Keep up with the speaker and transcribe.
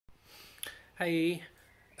Hi.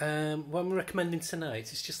 What I'm recommending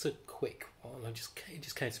tonight is just a quick one. It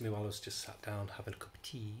just came to me while I was just sat down having a cup of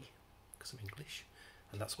tea, because I'm English,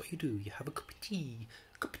 and that's what you do. You have a cup of tea,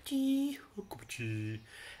 a cup of tea, a cup of tea.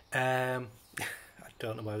 I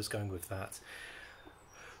don't know where I was going with that,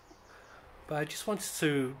 but I just wanted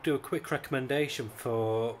to do a quick recommendation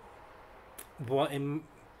for what, in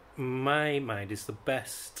my mind, is the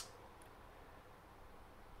best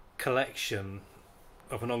collection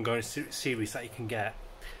of an ongoing series that you can get.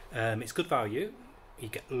 It's good value, you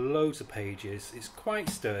get loads of pages, it's quite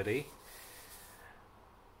sturdy,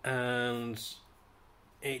 and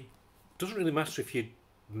it doesn't really matter if you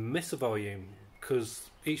miss a volume, because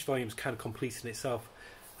each volume is kind of complete in itself.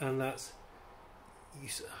 And that's, I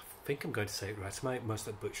think I'm going to say it right, I might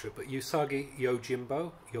mostly butcher it, but Usagi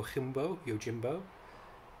Yojimbo.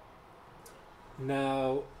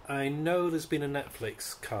 Now, I know there's been a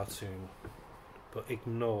Netflix cartoon, but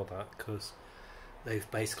ignore that, because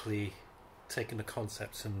they've basically taken the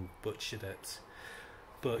concept and butchered it.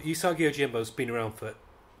 But Usagi Yojimbo's been around for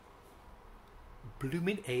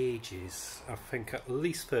blooming ages. I think at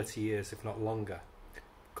least 30 years, if not longer.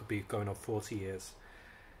 Could be going on 40 years.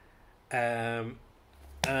 And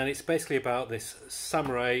it's basically about this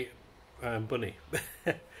samurai bunny.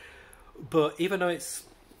 But even though it's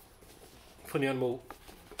funny animal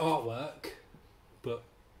artwork, but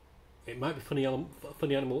it might be funny animal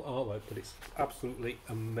artwork, but it's absolutely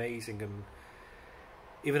amazing. And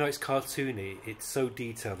even though it's cartoony, it's so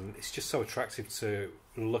detailed and it's just so attractive to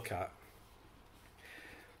look at.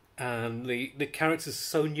 And the characters are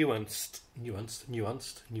so nuanced,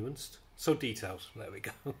 so detailed. There we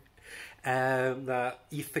go. That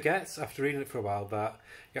you forget after reading it for a while that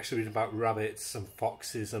you're actually reading about rabbits and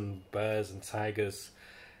foxes and bears and tigers.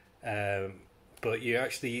 But you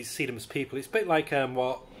actually see them as people. It's a bit like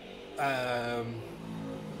what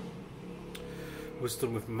was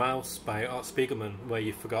done with Mouse by Art Spiegelman, where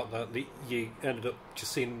you forgot that you ended up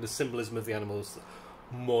just seeing the symbolism of the animals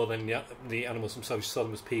more than the animals themselves. You saw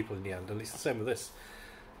them as people in the end, and it's the same with this.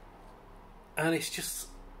 And it's just,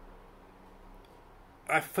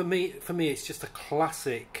 for me, it's just a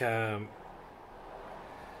classic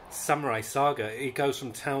samurai saga. It goes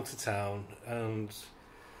from town to town, and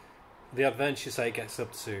the adventures that it gets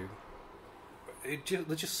up to,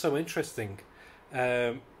 they're just so interesting.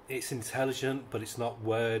 It's intelligent, but it's not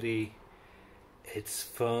wordy. It's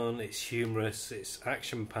fun, it's humorous, it's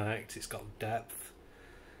action-packed, it's got depth.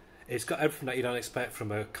 It's got everything that you don't expect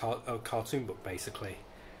from a cartoon book, basically.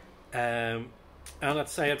 And I'd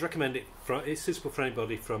say I'd recommend it. It's suitable for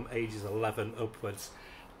anybody from ages 11 upwards.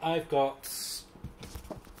 I've got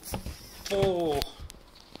four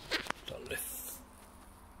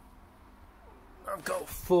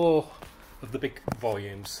of the big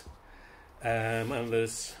volumes, and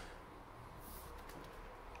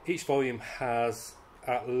each volume has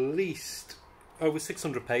at least over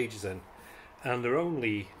 600 pages in, and they're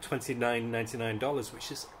only $29.99,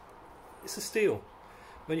 which is, it's a steal.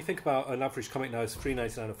 When you think about an average comic now is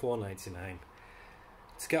 $3.99 or $4.99,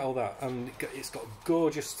 to get all that, and it's got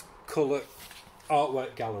gorgeous colour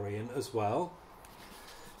artwork gallery in as well.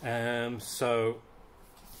 So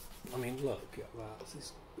I mean, look at that,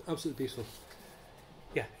 it's absolutely beautiful.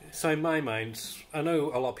 Yeah, so in my mind, I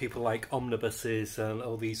know a lot of people like omnibuses and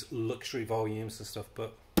all these luxury volumes and stuff,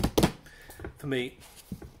 but for me,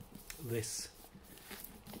 this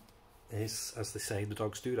is, as they say, the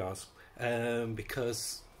dog's doodads,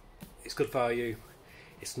 because it's good value.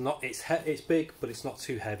 It's big, but it's not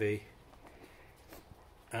too heavy.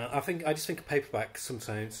 I just think a paperback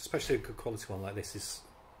sometimes, especially a good quality one like this, is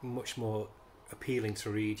much more appealing to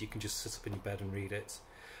read. You can just sit up in your bed and read it,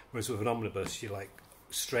 whereas with an omnibus, you're like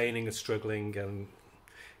straining and struggling, and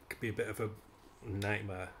it could be a bit of a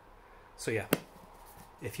nightmare. So yeah,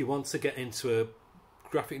 if you want to get into a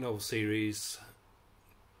graphic novel series,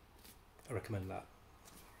 I recommend that.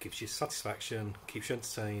 Gives you satisfaction, keeps you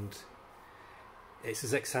entertained. It's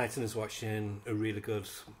as exciting as watching a really good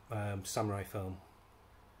samurai film.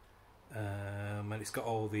 And it's got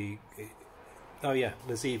all the... oh yeah,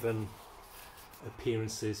 there's even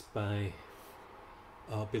appearances by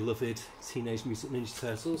our beloved Teenage Mutant Ninja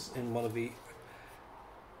Turtles in one of the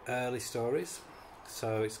early stories.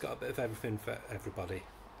 So it's got a bit of everything for everybody.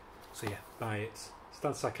 So yeah, buy it.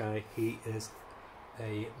 Stan Sakai, he is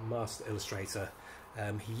a master illustrator.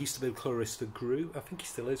 He used to be the colorist for Gru. I think he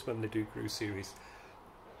still is when they do Gru series.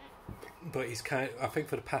 But he's I think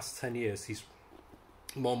for the past 10 years, he's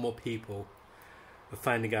more and more people are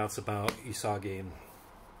finding out about Usagi and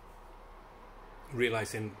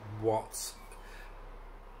realising what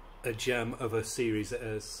a gem of a series it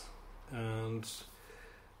is. And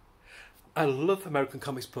I love American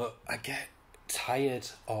comics, but I get tired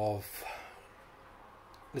of.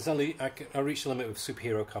 I reach the limit with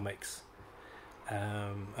superhero comics,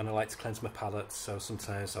 and I like to cleanse my palate. So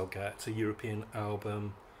sometimes I'll get a European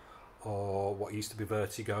album, or what used to be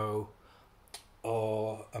Vertigo,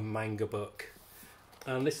 or a manga book.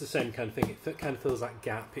 And this is the same kind of thing. It kind of fills that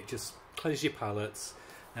gap. It just cleanses your palates,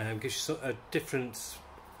 gives you a different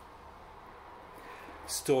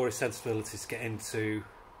story sensibilities to get into,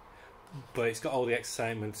 but it's got all the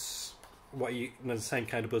excitements. The same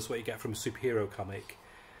kind of buzz what you get from a superhero comic,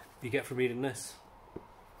 you get from reading this.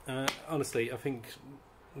 Honestly, I think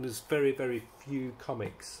there's very, very few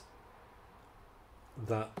comics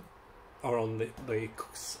that are on the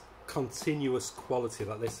continuous quality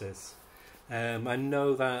that this is. I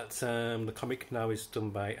know that the comic now is done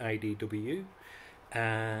by IDW,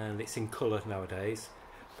 and it's in colour nowadays,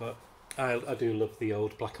 but I do love the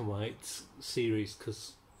old black and white series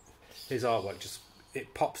because his artwork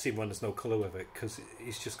it pops in when there's no colour with it, because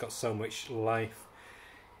he's just got so much life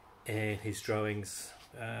in his drawings.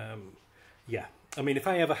 Yeah, I mean, if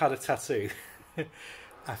I ever had a tattoo,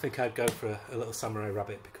 I think I'd go for a little samurai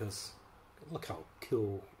rabbit, because look how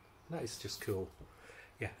cool. That is just cool.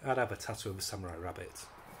 Yeah, I'd have a tattoo of a samurai rabbit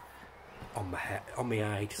on my head, on my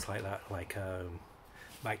eye, just like that, like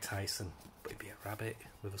Mike Tyson, but it'd be a rabbit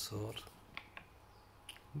with a sword.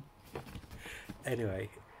 Anyway,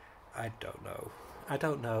 I don't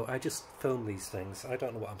know. I just film these things. I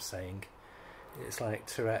don't know what I'm saying. It's like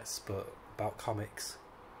Tourette's, but about comics.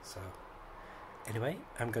 So, anyway,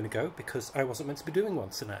 I'm going to go because I wasn't meant to be doing one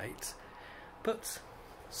tonight. But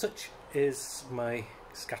such is my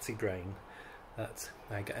scatty brain, that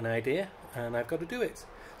I get an idea and I've got to do it.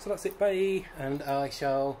 So that's it, bye, and I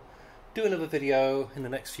shall do another video in the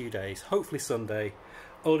next few days, hopefully Sunday.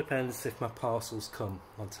 All depends if my parcels come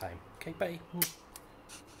on time. Okay, bye.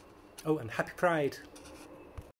 Oh, and happy Pride.